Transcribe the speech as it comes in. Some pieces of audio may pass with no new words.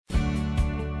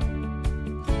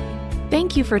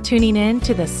Thank you for tuning in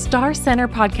to the Star Center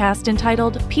podcast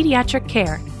entitled Pediatric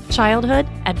Care, Childhood,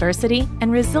 Adversity,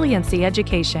 and Resiliency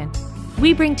Education.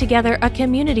 We bring together a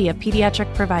community of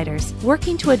pediatric providers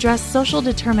working to address social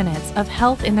determinants of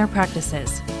health in their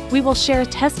practices. We will share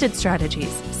tested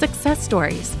strategies, success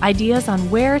stories, ideas on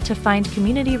where to find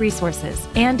community resources,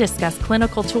 and discuss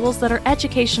clinical tools that are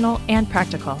educational and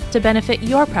practical to benefit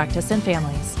your practice and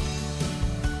families.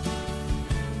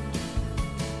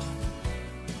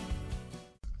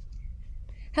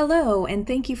 Hello, and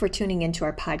thank you for tuning into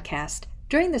our podcast.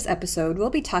 During this episode, we'll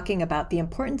be talking about the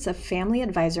importance of family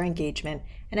advisor engagement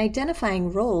and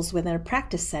identifying roles within a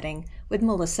practice setting with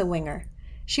Melissa Winger.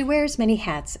 She wears many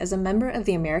hats as a member of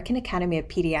the American Academy of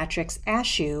Pediatrics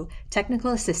ASHU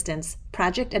Technical Assistance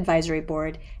Project Advisory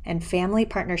Board and Family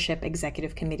Partnership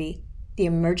Executive Committee, the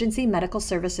Emergency Medical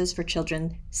Services for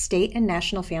Children State and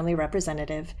National Family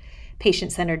Representative,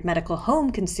 Patient-Centered Medical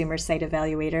Home Consumer Site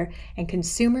Evaluator, and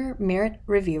Consumer Merit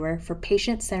Reviewer for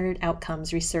Patient-Centered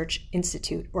Outcomes Research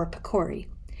Institute, or PCORI.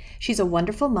 She's a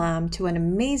wonderful mom to an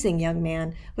amazing young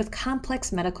man with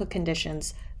complex medical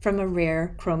conditions from a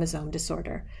rare chromosome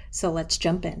disorder. So let's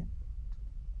jump in.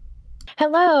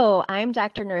 Hello, I'm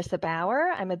Dr. Nerissa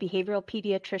Bauer. I'm a behavioral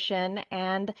pediatrician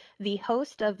and the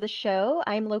host of the show.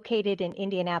 I'm located in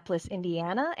Indianapolis,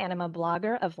 Indiana, and I'm a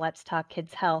blogger of Let's Talk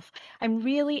Kids Health. I'm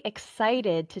really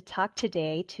excited to talk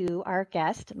today to our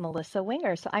guest, Melissa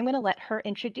Winger. So I'm going to let her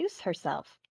introduce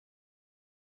herself.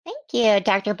 Thank you,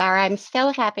 Dr. Bauer. I'm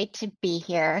so happy to be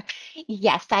here.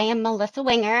 Yes, I am Melissa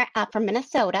Winger from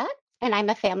Minnesota, and I'm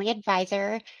a family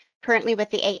advisor currently with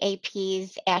the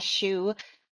AAP's ASHU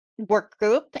work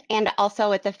group and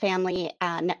also with the Family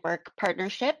Network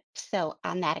Partnership, so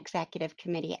on that executive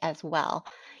committee as well.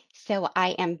 So I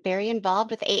am very involved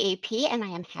with AAP, and I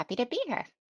am happy to be here.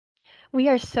 We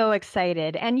are so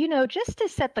excited. And, just to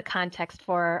set the context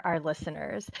for our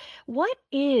listeners, what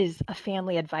is a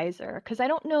family advisor? Because I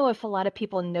don't know if a lot of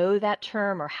people know that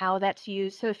term or how that's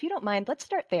used. So if you don't mind, let's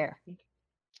start there.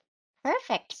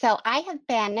 Perfect. So I have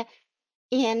been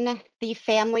in the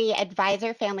family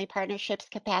advisor, family partnerships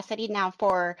capacity now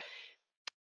for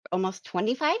almost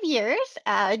 25 years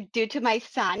due to my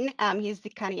son. He's the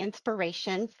kind of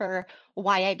inspiration for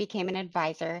why I became an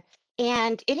advisor.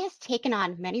 And it has taken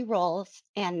on many roles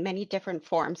and many different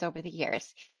forms over the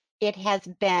years. It has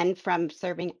been from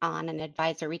serving on an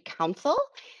advisory council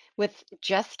with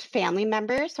just family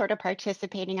members sort of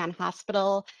participating on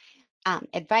hospital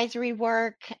advisory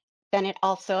work. Then it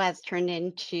also has turned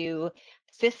into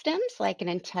systems like an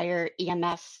entire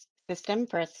EMS system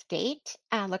for a state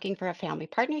looking for a family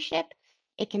partnership.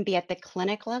 It can be at the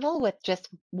clinic level with just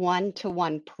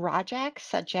one-to-one projects,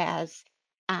 such as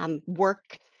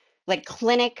work, like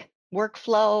clinic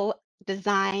workflow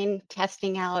design,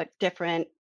 testing out different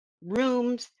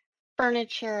rooms,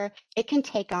 furniture. It can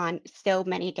take on so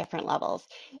many different levels.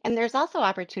 And there's also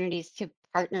opportunities to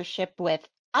partnership with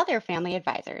other family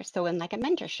advisors, so in like a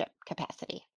mentorship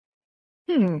capacity.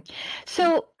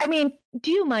 So,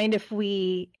 do you mind if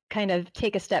we kind of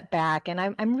take a step back? And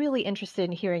I'm really interested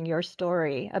in hearing your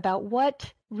story about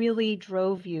what really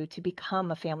drove you to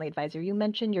become a family advisor. You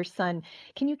mentioned your son.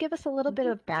 Can you give us a little bit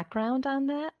of background on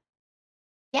that?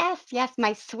 Yes,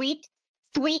 my sweet,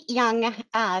 sweet young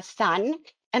son,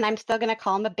 and I'm still going to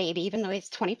call him a baby, even though he's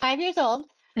 25 years old,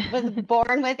 was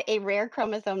born with a rare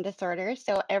chromosome disorder.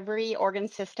 So every organ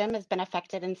system has been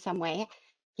affected in some way.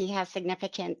 He has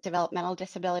significant developmental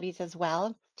disabilities as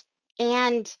well.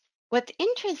 And what's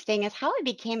interesting is how I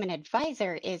became an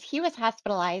advisor is he was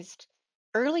hospitalized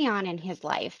early on in his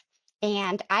life.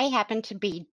 And I happened to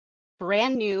be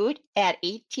brand new at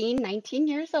 18, 19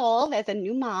 years old as a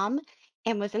new mom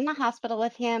and was in the hospital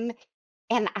with him.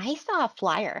 And I saw a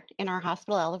flyer in our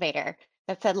hospital elevator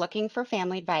that said looking for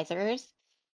family advisors.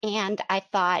 And I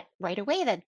thought right away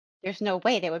that there's no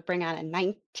way they would bring on a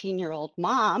 19-year-old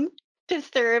mom to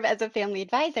serve as a family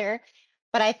advisor.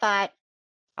 But I thought,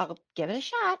 I'll give it a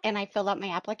shot. And I filled out my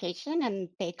application and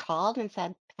they called and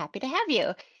said, happy to have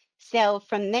you. So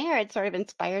from there, it sort of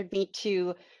inspired me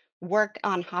to work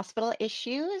on hospital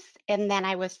issues. And then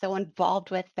I was so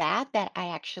involved with that I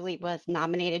actually was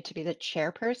nominated to be the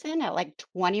chairperson at like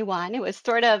 21. It was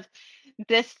sort of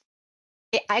this,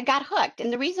 I got hooked.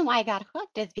 And the reason why I got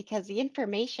hooked is because the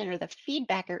information or the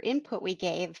feedback or input we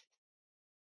gave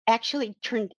actually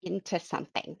turned into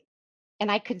something.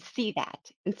 And I could see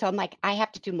that. And so I'm like, I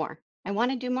have to do more. I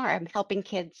want to do more. I'm helping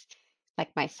kids like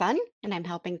my son, and I'm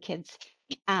helping kids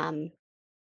um,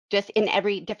 just in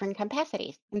every different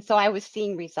capacities. And so I was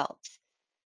seeing results.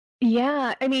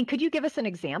 Yeah, could you give us an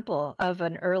example of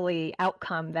an early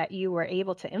outcome that you were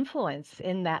able to influence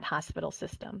in that hospital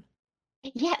system?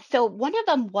 Yeah, so one of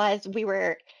them was we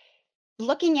were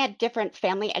looking at different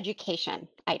family education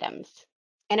items.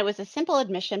 And it was a simple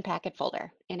admission packet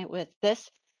folder. And it was this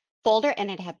folder, and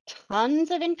it had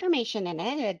tons of information in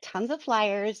it. It had tons of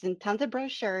flyers and tons of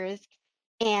brochures.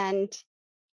 And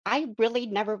I really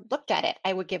never looked at it.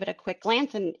 I would give it a quick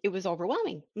glance, and it was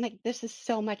overwhelming. I'm like, this is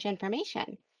so much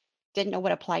information. Didn't know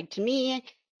what applied to me,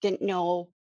 didn't know,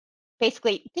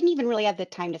 basically, didn't even really have the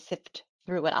time to sift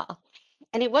through it all.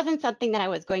 And it wasn't something that I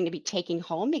was going to be taking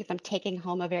home because I'm taking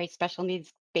home a very special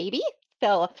needs baby.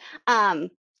 So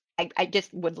um, I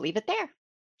just would leave it there.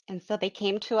 And so they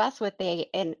came to us with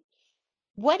and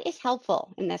what is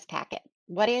helpful in this packet?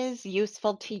 What is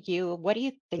useful to you? What do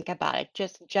you think about it?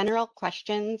 Just general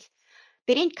questions.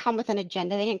 They didn't come with an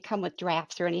agenda. They didn't come with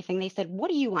drafts or anything. They said, what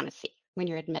do you want to see when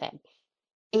you're admitted?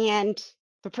 And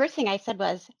the first thing I said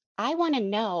was, I want to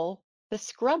know the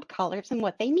scrub colors and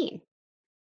what they mean.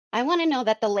 I want to know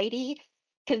that the lady,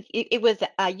 because it was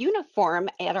a uniform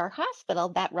at our hospital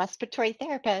that respiratory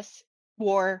therapists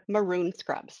wore maroon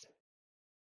scrubs.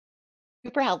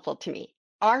 Super helpful to me.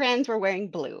 RNs were wearing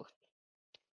blue.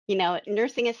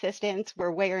 Nursing assistants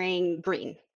were wearing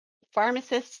green.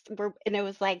 Pharmacists were, and it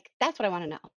was like, that's what I want to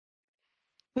know.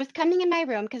 Who's coming in my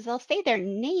room? Because they'll say their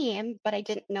name, but I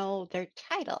didn't know their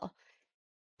title.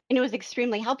 And it was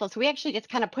extremely helpful. So we actually just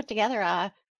kind of put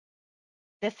together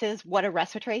this is what a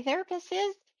respiratory therapist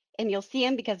is, and you'll see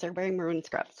them because they're wearing maroon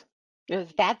scrubs. It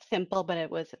was that simple, but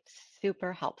it was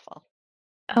super helpful.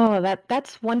 Oh,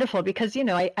 that's wonderful because,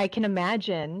 I can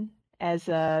imagine as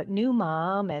a new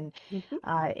mom and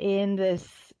Hmm. in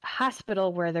this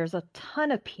hospital where there's a ton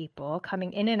of people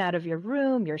coming in and out of your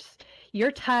room,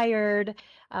 you're tired,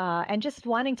 and just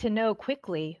wanting to know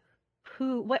quickly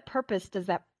what purpose does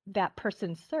that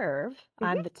person serve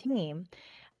on Hmm. the team?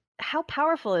 How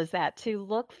powerful is that to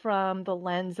look from the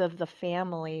lens of the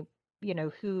family,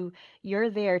 who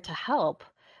you're there to help,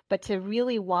 but to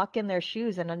really walk in their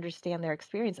shoes and understand their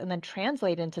experience and then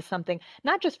translate into something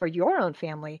not just for your own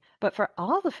family, but for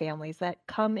all the families that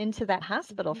come into that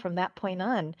hospital Hmm. from that point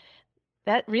on.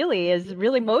 That really is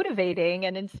really motivating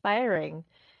and inspiring.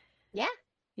 Yeah.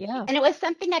 Yeah. And it was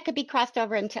something that could be crossed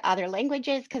over into other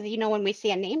languages because, when we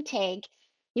see a name tag,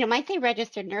 it might say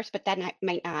registered nurse, but that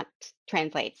might not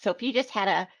translate. So if you just had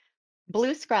a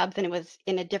blue scrubs and it was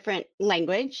in a different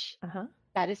language, Uh-huh.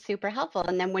 that is super helpful.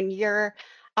 And then when you're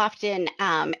often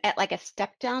at like a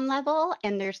step down level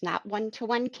and there's not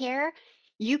one-to-one care,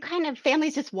 you kind of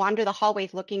families just wander the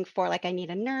hallways looking for like I need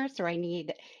a nurse or I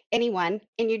need anyone,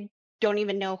 and you don't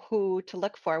even know who to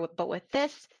look for. But with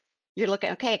this, you're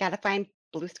looking, okay, I got to find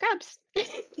blue scrubs.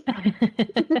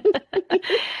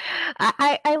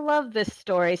 I love this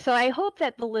story. So I hope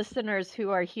that the listeners who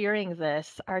are hearing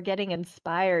this are getting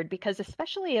inspired because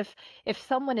especially if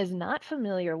someone is not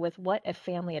familiar with what a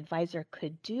family advisor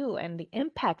could do and the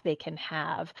impact they can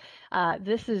have,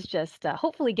 this is just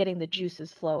hopefully getting the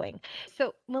juices flowing.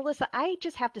 So Melissa, I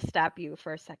just have to stop you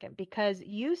for a second because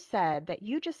you said that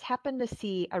you just happened to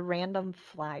see a random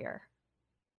flyer,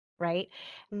 right?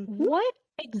 Hmm. What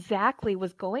exactly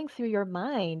was going through your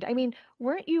mind? I mean,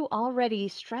 weren't you already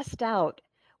stressed out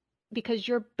because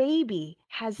your baby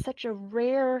has such a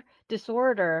rare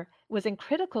disorder, was in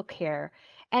critical care?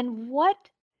 And what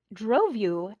drove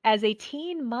you as a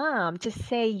teen mom to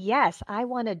say, yes, I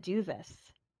want to do this?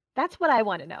 That's what I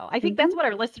want to know. I think Hmm. that's what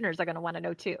our listeners are going to want to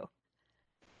know too.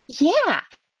 Yeah.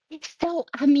 So,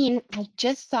 I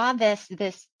just saw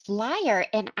this flyer,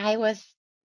 and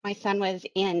my son was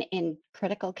in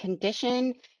critical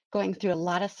condition, going through a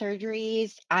lot of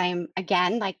surgeries. I'm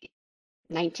again like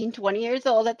 19, 20 years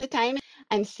old at the time.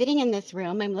 I'm sitting in this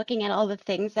room, I'm looking at all the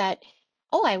things that,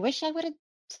 oh, I wish I would have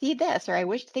seen this, or I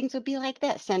wish things would be like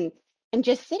this, and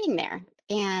just sitting there.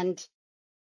 And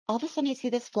all of a sudden I see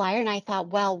this flyer and I thought,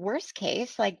 well, worst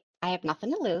case, like I have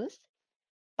nothing to lose,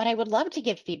 but I would love to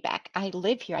give feedback. I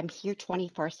live here, I'm here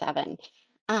 24/7.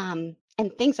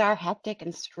 And things are hectic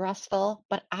and stressful,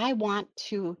 but I want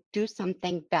to do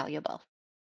something valuable.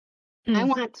 I Mm.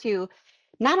 want to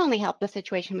not only help the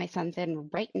situation my son's in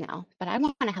right now, but I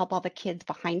want to help all the kids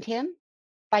behind him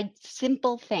by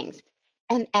simple things.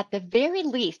 And at the very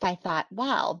least, I thought,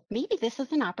 wow, maybe this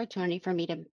is an opportunity for me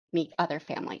to meet other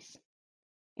families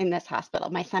in this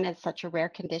hospital. My son has such a rare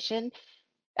condition.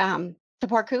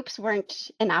 Support groups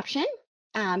weren't an option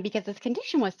because his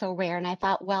condition was so rare. And I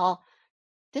thought, well,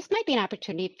 this might be an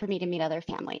opportunity for me to meet other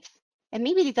families. And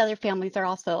maybe these other families are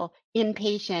also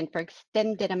inpatient for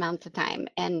extended amounts of time.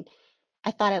 And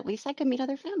I thought at least I could meet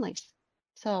other families.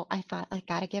 So I thought I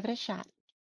got to give it a shot.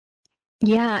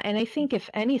 Yeah, and I think if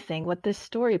anything, what this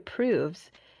story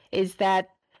proves is that,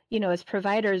 as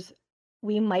providers,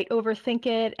 we might overthink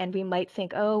it and we might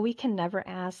think, oh, we can never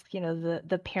ask,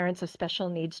 the parents of special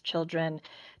needs children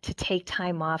to take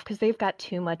time off because they've got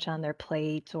too much on their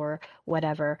plate or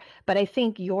whatever. But I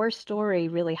think your story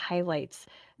really highlights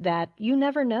that you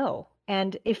never know.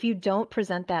 And if you don't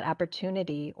present that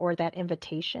opportunity or that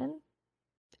invitation,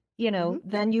 Mhm.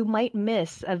 then you might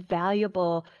miss a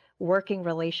valuable working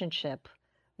relationship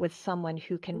with someone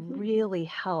who can Mhm. really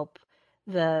help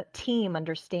the team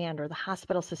understand or the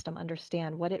hospital system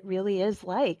understand what it really is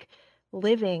like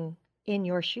living in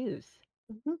your shoes.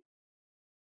 Mhm.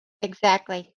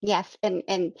 Exactly. Yes.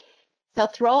 And so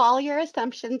throw all your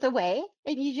assumptions away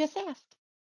and you just ask.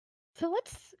 So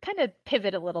let's kind of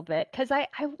pivot a little bit because I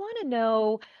want to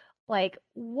know, like,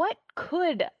 what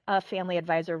could a family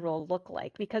advisor role look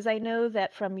like? Because I know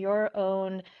that from your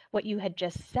own, what you had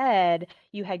just said,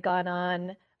 you had gone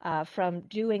on from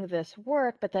doing this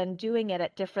work, but then doing it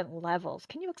at different levels.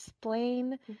 Can you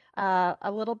explain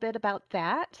a little bit about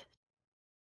that?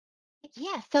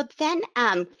 Yeah. So then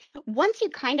once you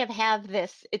kind of have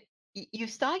this, you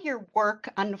saw your work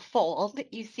unfold,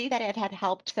 you see that it had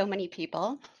helped so many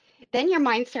people. Then your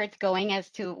mind starts going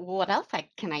as to what else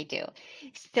can I do?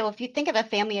 So if you think of a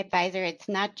family advisor, it's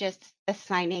not just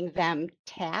assigning them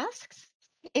tasks.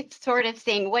 It's sort of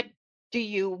saying, what do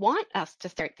you want us to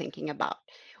start thinking about?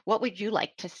 What would you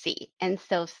like to see? And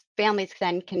so families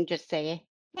then can just say,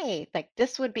 hey, like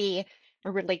this would be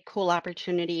a really cool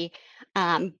opportunity.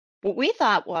 What we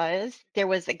thought was there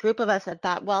was a group of us that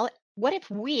thought, well, what if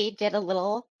we did a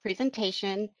little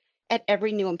presentation at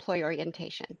every new employee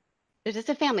orientation? There's just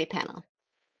a family panel.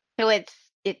 So it's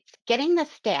getting the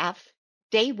staff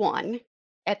day one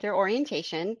at their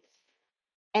orientation,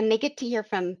 and they get to hear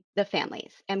from the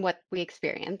families and what we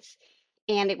experience.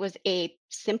 And it was a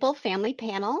simple family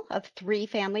panel of three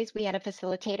families. We had a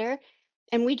facilitator,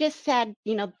 and we just said,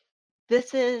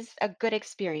 this is a good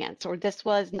experience, or this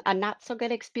was a not so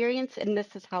good experience, and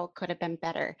this is how it could have been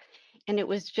better. And it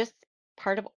was just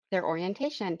part of their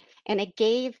orientation. And it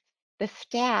gave the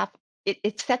staff,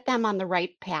 it set them on the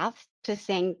right path to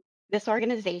saying, this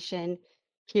organization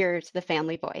hears the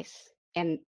family voice.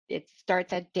 And it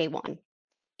starts at day one.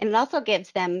 And it also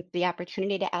gives them the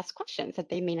opportunity to ask questions that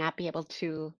they may not be able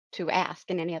to ask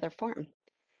in any other form.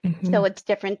 Hmm. So it's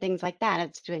different things like that.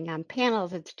 It's doing on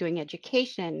panels, it's doing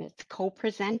education, it's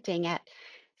co-presenting at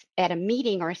a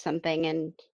meeting or something.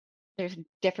 And there's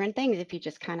different things if you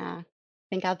just kind of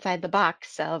think outside the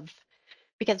box of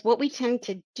because what we tend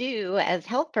to do as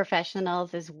health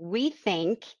professionals is we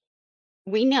think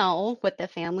we know what the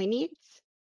family needs.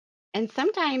 And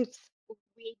sometimes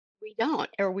we don't,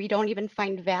 or we don't even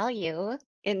find value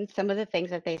in some of the things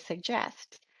that they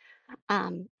suggest.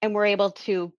 And we're able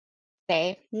to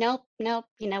say, nope, nope,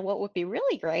 what would be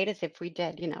really great is if we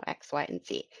did, X, Y, and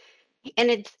Z.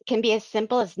 And it can be as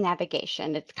simple as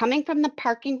navigation. It's coming from the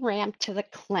parking ramp to the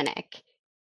clinic.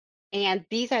 And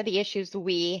these are the issues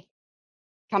we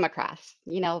come across.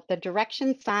 The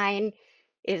direction sign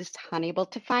is unable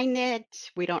to find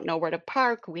it. We don't know where to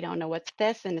park. We don't know what's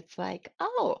this. And it's like,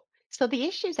 oh, so the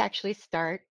issues actually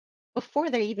start before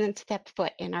they even step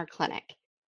foot in our clinic.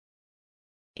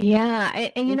 Yeah,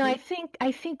 and Hmm.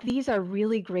 I think these are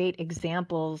really great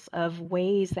examples of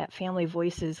ways that family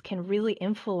voices can really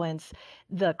influence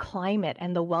the climate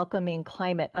and the welcoming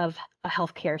climate of a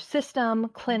healthcare system,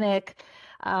 clinic,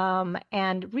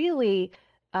 and really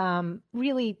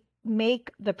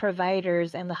make the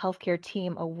providers and the healthcare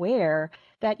team aware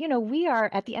that, we are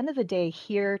at the end of the day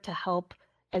here to help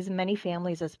as many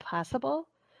families as possible,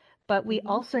 but we Hmm.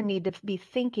 also need to be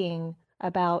thinking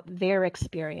about their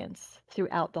experience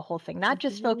throughout the whole thing, not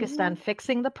just focused on Hmm.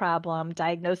 fixing the problem,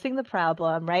 diagnosing the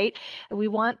problem, right? We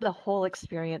want the whole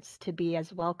experience to be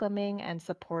as welcoming and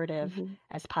supportive Hmm.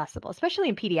 as possible, especially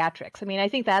in pediatrics. I mean, I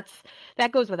think that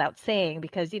goes without saying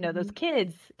because, those Hmm.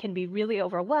 kids can be really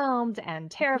overwhelmed and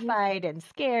Hmm. terrified and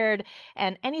scared,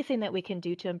 and anything that we can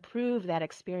do to improve that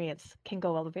experience can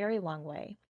go a very long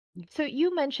way. So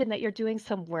you mentioned that you're doing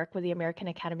some work with the American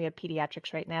Academy of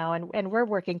Pediatrics right now, and we're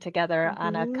working together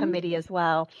on a Hmm. committee as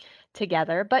well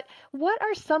together. But what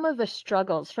are some of the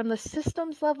struggles from the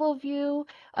systems level view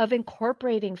of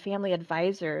incorporating family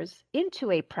advisors into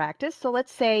a practice? So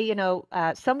let's say,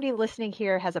 somebody listening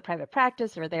here has a private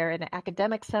practice or they're in an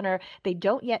academic center, they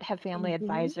don't yet have family Hmm.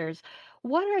 advisors.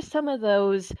 What are some of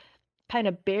those kind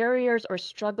of barriers or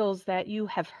struggles that you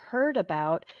have heard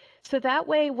about. So that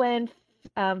way, when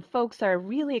folks are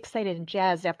really excited and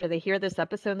jazzed after they hear this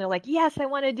episode, and they're like, yes, I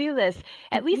want to do this,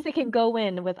 at least they can go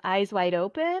in with eyes wide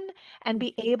open and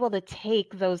be able to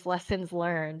take those lessons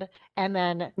learned and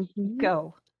then Hmm.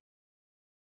 go.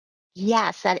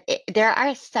 Yes, there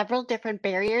are several different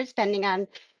barriers depending on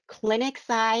clinic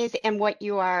size and what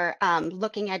you are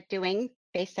looking at doing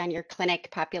based on your clinic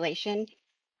population.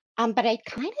 But I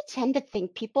kind of tend to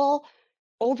think people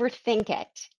overthink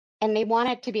it and they want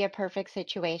it to be a perfect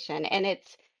situation. And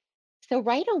it's so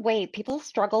right away, people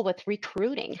struggle with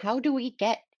recruiting. How do we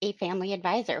get a family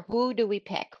advisor? Who do we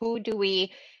pick? Who do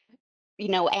we,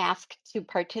 ask to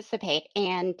participate?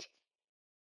 And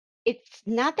it's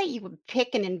not that you would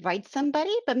pick and invite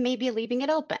somebody, but maybe leaving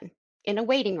it open in a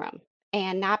waiting room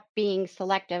and not being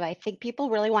selective. I think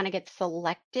people really want to get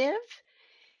selective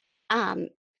um,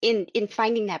 in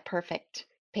finding that perfect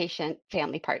patient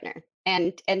family partner,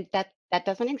 and that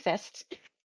doesn't exist.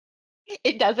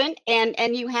 It doesn't,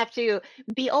 and you have to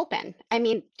be open. I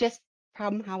mean, just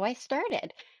from how I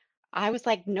started, I was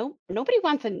like, no, nobody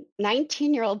wants a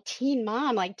 19-year-old teen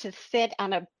mom like to sit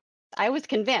on a. I was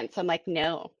convinced. I'm like,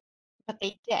 no, but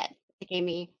they did. They gave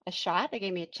me a shot. They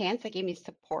gave me a chance. They gave me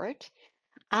support.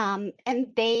 And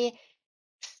they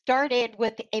started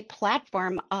with a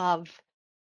platform of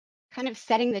kind of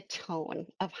setting the tone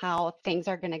of how things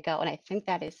are going to go. And I think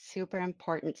that is super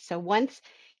important. So once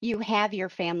you have your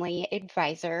family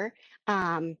advisor,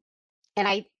 um, and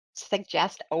I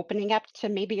suggest opening up to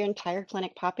maybe your entire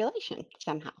clinic population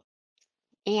somehow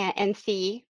and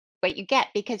see what you get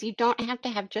because you don't have to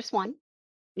have just one.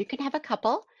 You can have a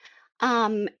couple.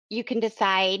 You can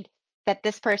decide that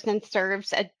this person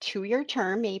serves a 2-year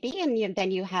term, maybe, and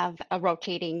then you have a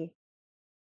rotating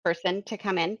person to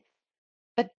come in.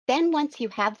 But then once you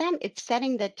have them, it's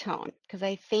setting the tone because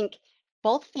I think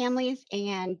both families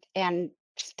and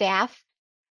staff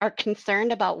are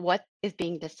concerned about what is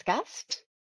being discussed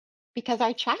because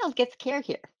our child gets care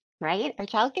here, right? Our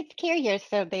child gets care here,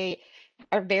 so they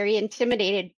are very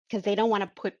intimidated because they don't want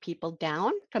to put people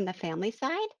down from the family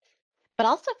side. But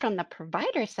also from the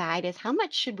provider side is how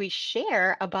much should we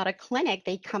share about a clinic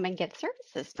they come and get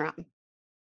services from?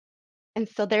 And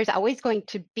so there's always going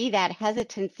to be that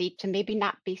hesitancy to maybe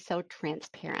not be so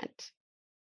transparent.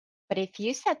 But if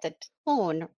you set the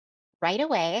tone right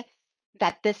away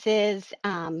that this is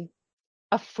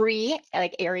a free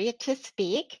like area to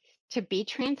speak, to be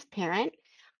transparent.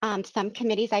 Some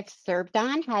committees I've served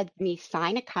on had me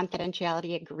sign a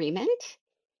confidentiality agreement,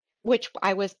 which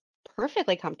I was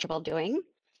perfectly comfortable doing.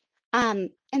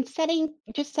 And setting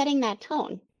that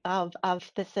tone of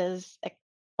this is an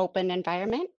open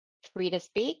environment, free to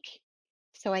speak.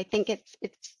 So I think it's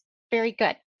very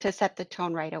good to set the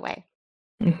tone right away.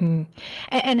 Hmm.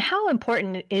 And how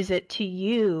important is it to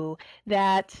you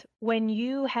that when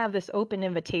you have this open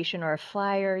invitation or a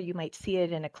flyer, you might see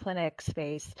it in a clinic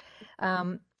space,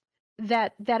 um,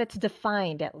 that it's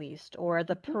defined at least, or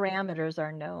the Mhm, parameters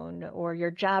are known, or your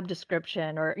job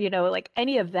description, or like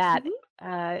any of that.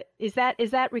 mhm. Is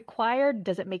that required?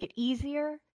 Does it make it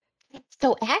easier?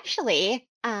 So actually,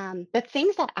 the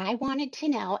things that I wanted to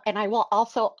know, and I will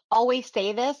also always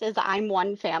say this, is I'm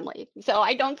one family. So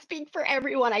I don't speak for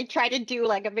everyone. I try to do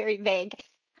like a very vague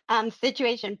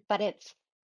situation, but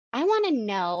I want to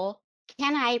know,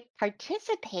 can I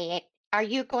participate? Are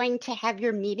you going to have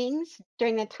your meetings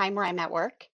during the time where I'm at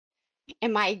work?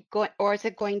 Am I going, or is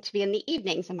it going to be in the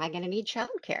evenings? Am I going to need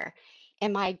childcare?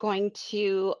 Am I going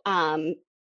to,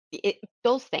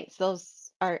 those things,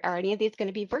 are any of these going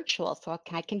to be virtual so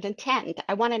I can attend?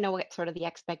 I want to know what sort of the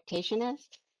expectation is.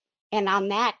 And on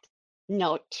that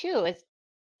note, too, is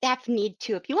staff need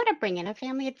to, if you want to bring in a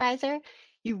family advisor,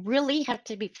 you really have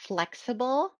to be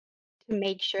flexible to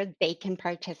make sure they can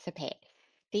participate.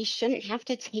 They shouldn't have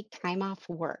to take time off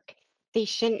work. They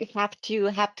shouldn't have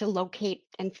to locate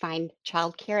and find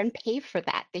childcare and pay for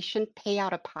that. They shouldn't pay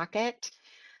out of pocket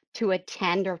to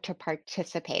attend or to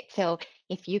participate. So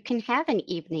if you can have an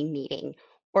evening meeting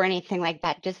or anything like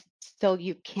that, just so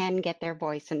you can get their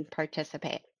voice and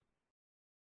participate.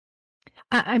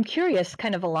 I'm curious,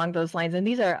 kind of along those lines, and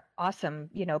these are awesome,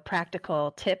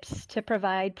 practical tips to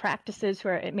provide practices who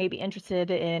are maybe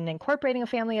interested in incorporating a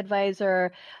family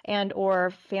advisor and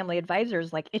or family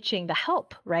advisors like itching to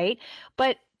help, right?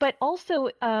 But also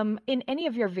in any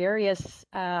of your various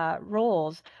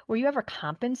roles, were you ever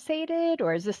compensated,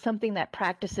 or is this something that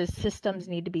practices systems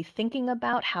need to be thinking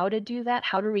about how to do that,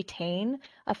 how to retain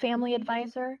a family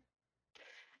advisor?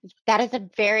 That is a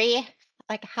very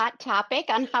like hot topic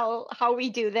on how we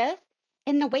do this.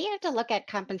 And the way you have to look at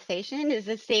compensation is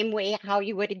the same way how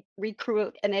you would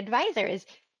recruit an advisor is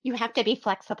you have to be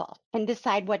flexible and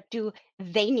decide what do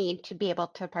they need to be able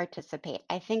to participate.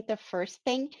 I think the first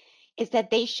thing is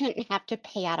that they shouldn't have to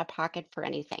pay out of pocket for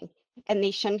anything. And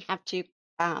they shouldn't have to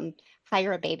um,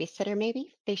 hire a babysitter,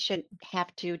 maybe. They shouldn't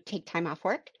have to take time off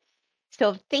work.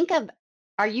 So think of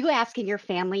Are you asking your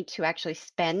family to actually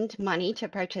spend money to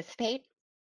participate?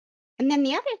 And then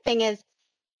the other thing is,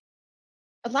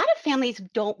 a lot of families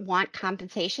don't want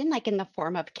compensation, like in the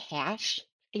form of cash,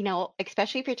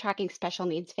 especially if you're talking special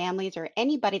needs families or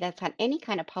anybody that's on any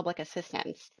kind of public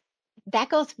assistance. That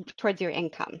goes towards your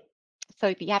income. So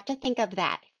if you have to think of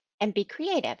that and be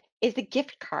creative, is a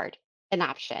gift card an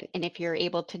option? And if you're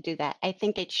able to do that, I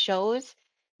think it shows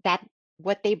that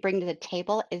what they bring to the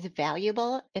table is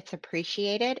valuable, it's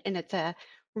appreciated, and it's a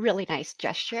really nice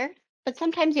gesture. But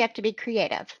sometimes you have to be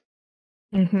creative.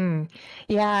 Hmm.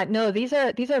 Yeah, no, these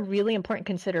are really important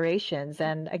considerations.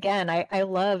 And again, I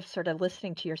love sort of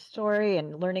listening to your story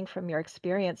and learning from your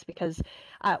experience because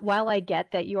while I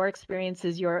get that your experience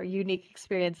is your unique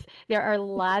experience, there are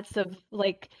lots of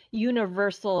like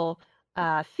universal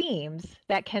themes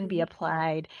that can be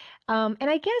applied. And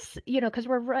I guess, because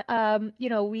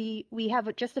we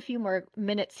have just a few more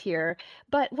minutes here,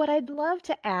 but what I'd love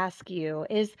to ask you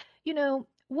is,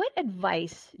 what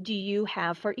advice do you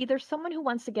have for either someone who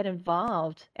wants to get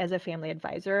involved as a family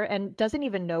advisor and doesn't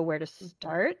even know where to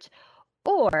start,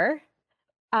 or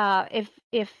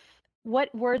if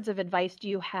what words of advice do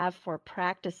you have for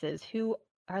practices who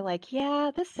are like,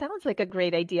 yeah, this sounds like a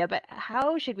great idea, but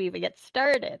how should we even get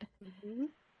started? Mhm.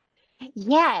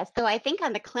 Yeah, so I think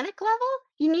on the clinic level,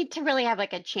 you need to really have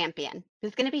like a champion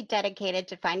who's going to be dedicated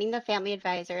to finding the family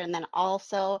advisor and then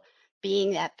also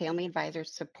being that family advisor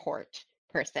support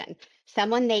person,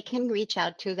 someone they can reach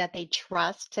out to that they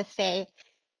trust to say,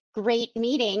 great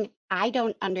meeting. I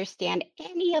don't understand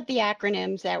any of the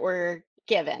acronyms that were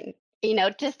given,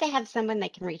 just to have someone they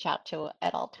can reach out to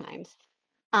at all times.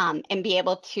 And be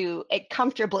able to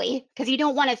comfortably, because you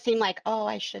don't want to seem like, oh,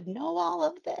 I should know all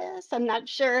of this. I'm not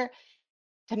sure,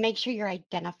 to make sure you're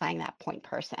identifying that point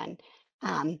person.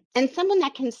 And someone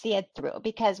that can see it through,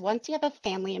 because once you have a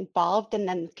family involved and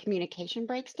then communication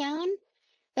breaks down,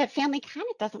 that family kind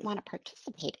of doesn't want to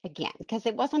participate again because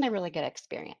it wasn't a really good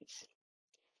experience.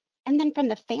 And then from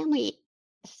the family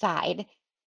side,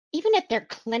 even if their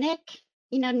clinic,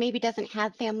 maybe doesn't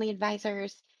have family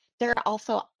advisors, there are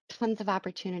also tons of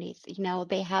opportunities.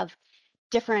 They have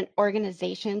different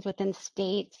organizations within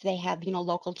states. They have,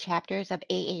 local chapters of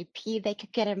AAP they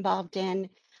could get involved in,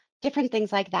 different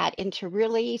things like that. And to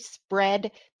really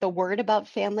spread the word about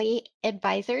family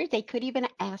advisors, they could even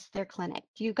ask their clinic,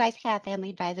 do you guys have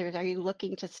family advisors? Are you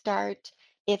looking to start?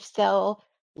 If so,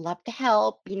 love to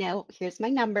help. Here's my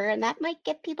number. And that might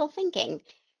get people thinking,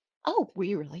 oh,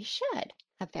 we really should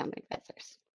have family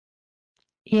advisors.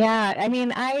 Yeah, I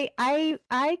mean,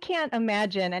 I can't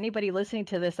imagine anybody listening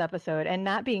to this episode and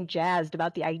not being jazzed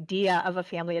about the idea of a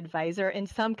family advisor in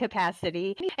some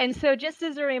capacity. And so just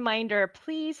as a reminder,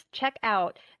 please check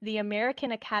out the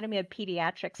American Academy of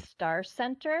Pediatrics STAR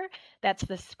Center. That's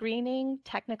the Screening,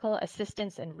 Technical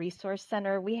Assistance and Resource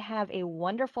Center. We have a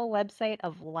wonderful website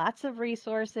of lots of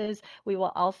resources. We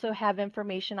will also have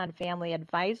information on family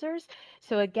advisors.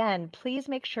 So again, please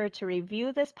make sure to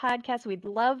review this podcast. We'd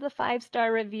love the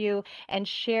 5-star review and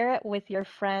share it with your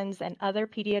friends and other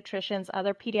pediatricians,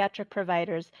 other pediatric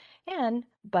providers, and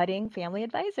budding family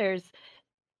advisors.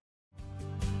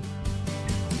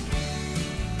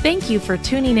 Thank you for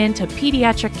tuning in to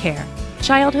Pediatric Care,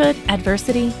 Childhood,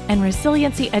 Adversity, and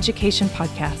Resiliency Education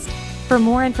Podcast. For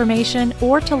more information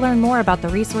or to learn more about the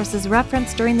resources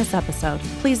referenced during this episode,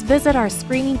 please visit our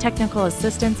Screening Technical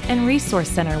Assistance and Resource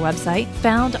Center website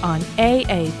found on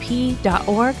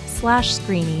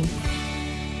aap.org/screening.